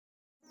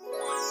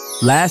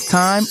Last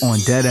time on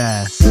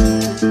Deadass.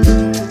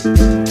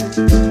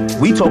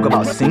 We talk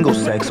about single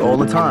sex all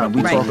the time.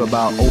 We talk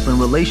about open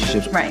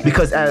relationships. Right.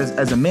 Because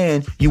as a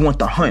man, you want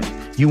the hunt.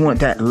 You want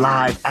that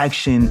live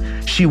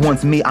action, she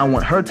wants me, I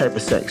want her type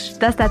of sex.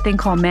 That's that thing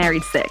called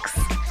married sex.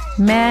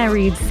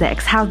 Married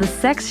sex. How the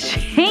sex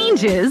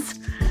changes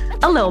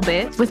a little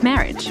bit with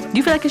marriage. Do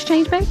you feel like it's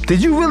changed, babe?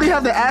 Did you really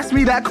have to ask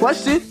me that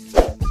question?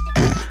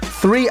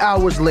 3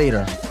 hours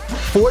later,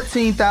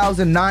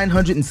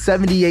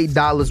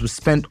 $14,978 was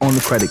spent on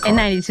the credit card. And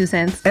 92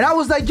 cents. And I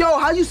was like, yo,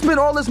 how you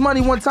spend all this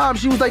money one time?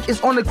 She was like, it's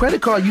on the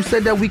credit card. You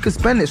said that we could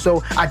spend it.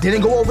 So I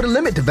didn't go over the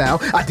limit,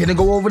 DeVal. I didn't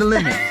go over the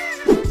limit.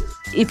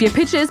 If your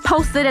picture is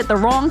posted at the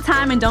wrong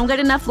time and don't get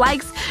enough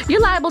likes,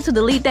 you're liable to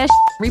delete that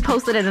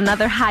repost it at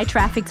another high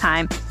traffic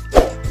time.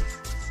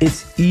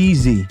 It's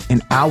easy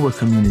in our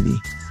community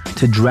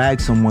to drag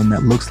someone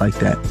that looks like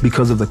that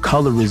because of the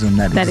colorism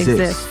that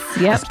exists.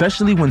 Yep.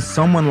 Especially when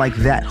someone like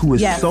that who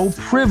is so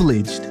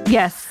privileged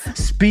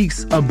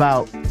speaks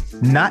about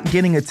not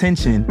getting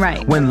attention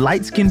when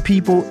light-skinned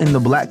people in the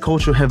black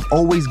culture have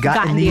always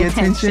gotten the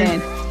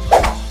attention.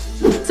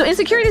 So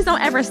insecurities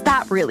don't ever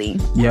stop, really.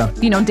 Yeah.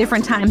 You know,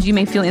 different times you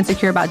may feel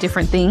insecure about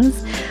different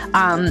things,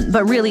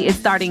 but really it's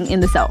starting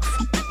in the self.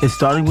 It's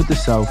starting with the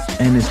self,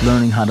 and it's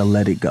learning how to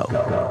let it go.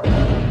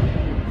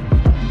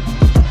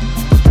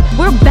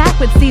 We're back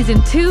with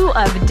season 2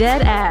 of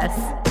Deadass.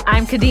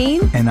 I'm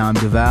Kadeen. And I'm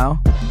DeVal.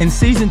 In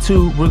season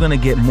 2, we're going to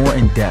get more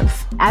in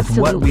depth with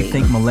what we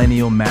think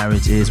millennial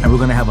marriage is, and we're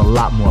going to have a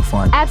lot more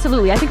fun.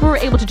 Absolutely. I think we were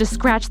able to just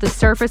scratch the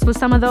surface with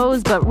some of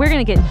those, but we're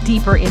going to get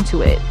deeper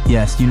into it.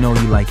 Yes, you know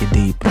you like it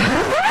deep.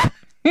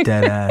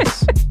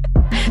 Deadass.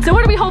 So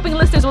what are we hoping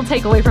listeners will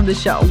take away from the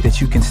show?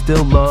 That you can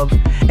still love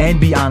and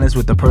be honest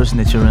with the person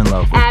that you're in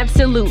love with.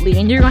 Absolutely.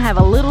 And you're going to have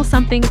a little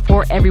something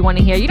for everyone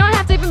to hear. You don't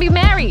have to even be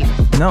married.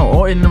 No,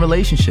 or in a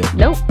relationship.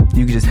 Nope.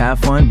 You can just have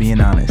fun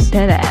being honest.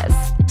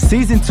 Deadass.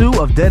 Season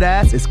 2 of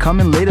Deadass is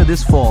coming later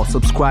this fall.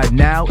 Subscribe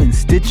now in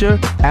Stitcher,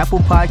 Apple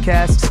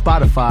Podcasts,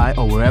 Spotify,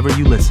 or wherever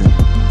you listen.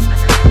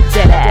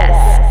 Deadass.